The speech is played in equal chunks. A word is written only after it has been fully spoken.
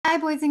Hi,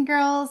 boys and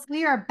girls.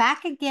 We are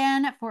back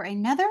again for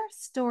another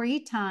story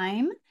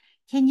time.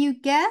 Can you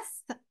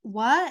guess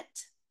what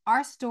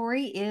our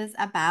story is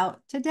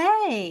about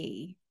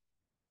today?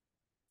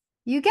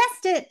 You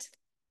guessed it.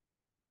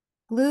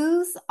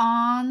 Glues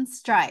on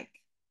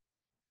strike.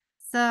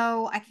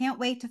 So I can't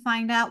wait to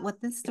find out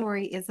what this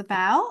story is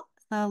about.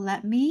 So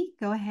let me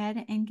go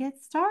ahead and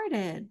get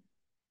started.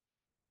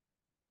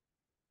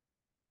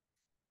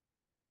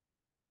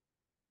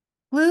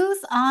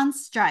 Glues on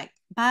Strike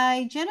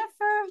by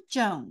Jennifer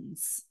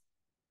Jones.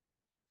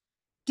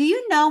 Do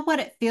you know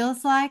what it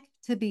feels like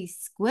to be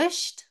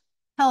squished,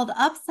 held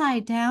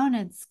upside down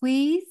and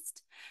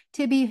squeezed,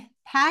 to be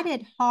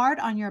patted hard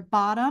on your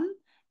bottom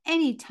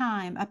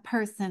anytime a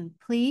person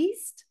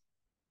pleased?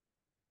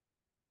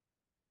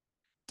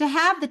 To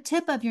have the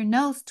tip of your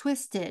nose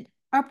twisted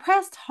or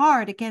pressed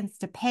hard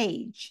against a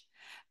page,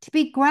 to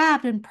be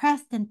grabbed and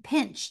pressed and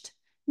pinched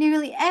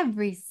nearly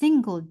every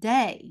single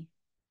day.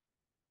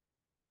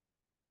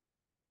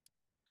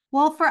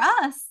 Well, for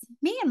us,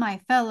 me and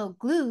my fellow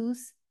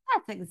glues,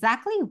 that's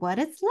exactly what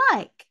it's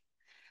like,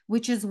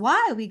 which is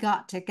why we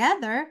got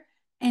together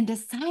and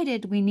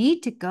decided we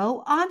need to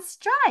go on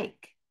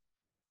strike.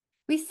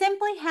 We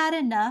simply had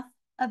enough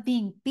of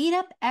being beat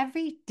up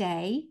every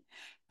day,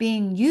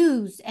 being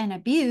used and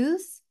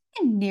abused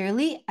in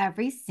nearly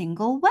every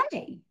single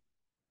way.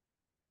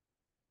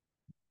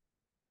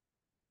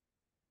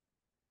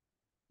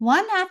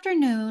 One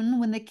afternoon,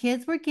 when the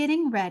kids were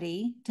getting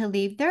ready to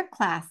leave their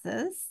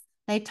classes,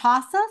 they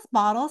tossed us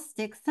bottles,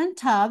 sticks, and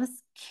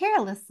tubs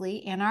carelessly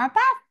in our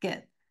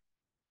basket.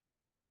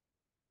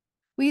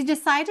 We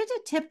decided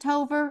to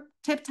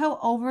tiptoe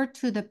over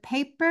to the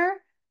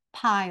paper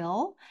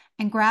pile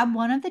and grab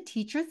one of the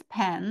teacher's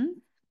pens.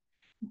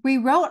 We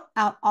wrote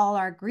out all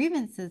our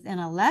grievances in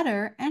a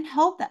letter and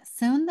hoped that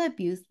soon the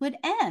abuse would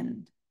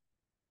end.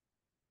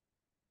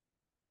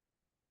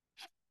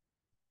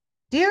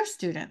 Dear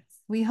students,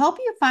 we hope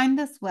you find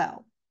this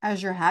well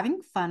as you're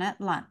having fun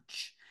at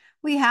lunch.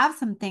 We have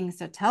some things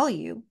to tell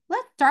you.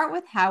 Let's start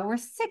with how we're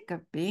sick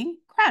of being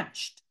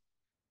crunched.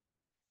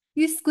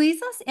 You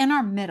squeeze us in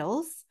our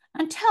middles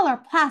until our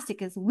plastic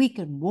is weak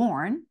and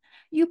worn.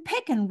 You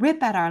pick and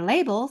rip at our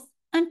labels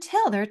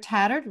until they're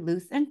tattered,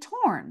 loose, and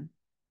torn.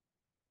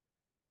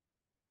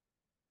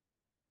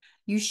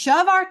 You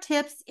shove our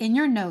tips in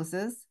your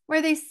noses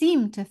where they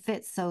seem to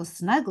fit so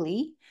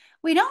snugly.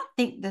 We don't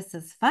think this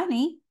is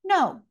funny.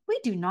 No, we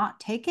do not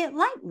take it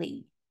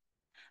lightly.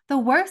 The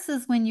worst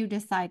is when you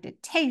decide to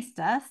taste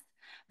us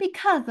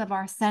because of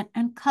our scent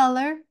and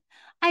color.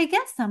 I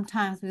guess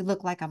sometimes we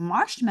look like a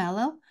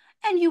marshmallow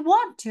and you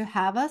want to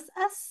have us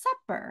as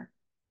supper.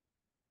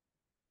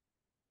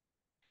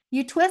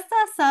 You twist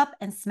us up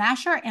and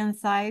smash our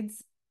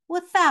insides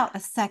without a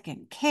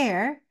second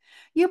care.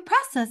 You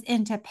press us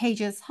into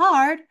pages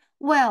hard.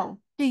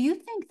 Well, do you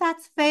think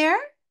that's fair?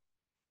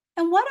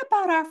 And what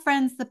about our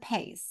friends, the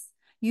pace?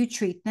 You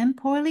treat them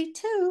poorly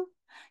too.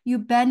 You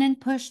bend and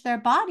push their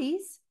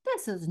bodies.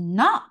 This is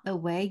not the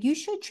way you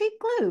should treat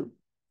glue.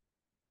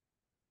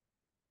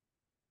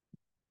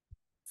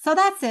 So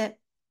that's it.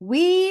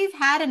 We've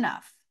had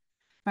enough.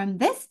 From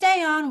this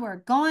day on, we're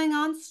going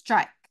on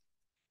strike.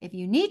 If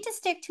you need to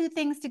stick two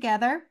things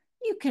together,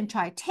 you can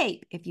try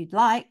tape if you'd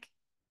like.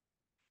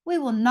 We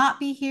will not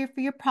be here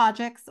for your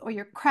projects or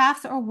your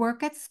crafts or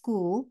work at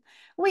school.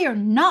 We are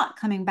not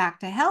coming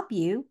back to help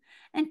you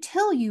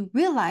until you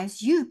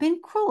realize you've been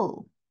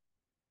cruel.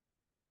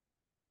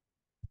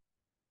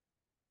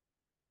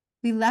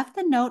 We left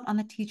the note on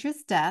the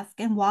teacher's desk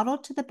and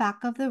waddled to the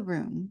back of the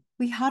room.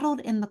 We huddled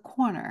in the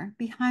corner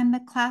behind the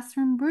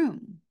classroom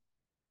broom.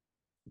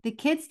 The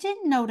kids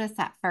didn't notice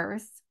at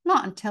first,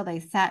 not until they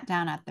sat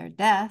down at their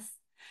desks.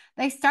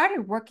 They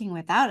started working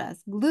without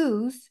us,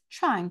 glues,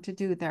 trying to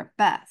do their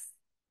best.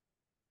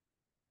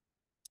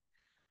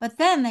 But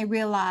then they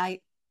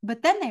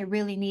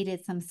really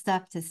needed some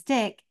stuff to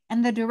stick,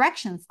 and the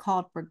directions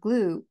called for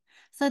glue.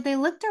 So they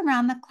looked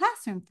around the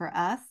classroom for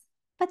us,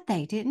 but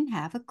they didn't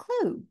have a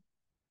clue.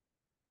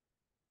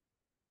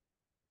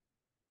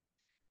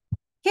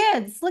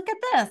 Kids, look at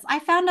this. I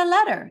found a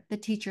letter, the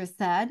teacher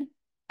said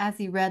as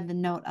he read the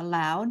note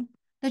aloud.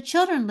 The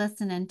children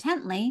listened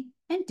intently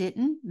and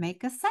didn't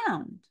make a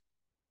sound.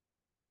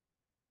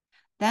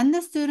 Then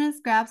the students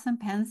grabbed some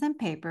pens and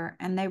paper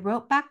and they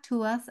wrote back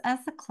to us as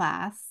a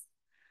class.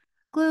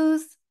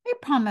 Glues, we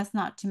promise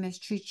not to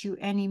mistreat you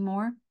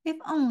anymore if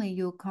only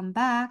you'll come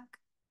back.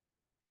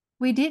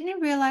 We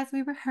didn't realize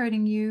we were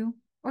hurting you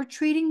or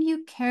treating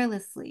you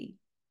carelessly.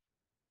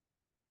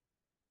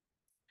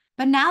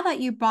 But now that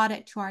you brought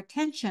it to our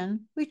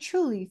attention, we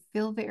truly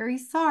feel very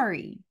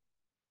sorry.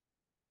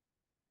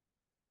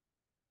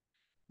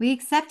 We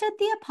accepted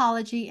the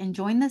apology and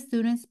joined the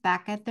students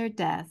back at their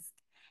desk,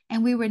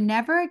 and we were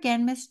never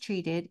again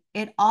mistreated.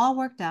 It all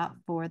worked out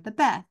for the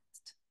best.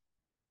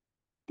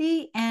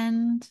 The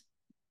end.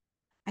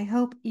 I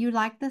hope you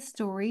liked the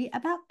story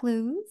about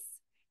glues,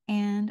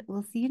 and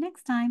we'll see you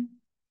next time.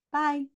 Bye.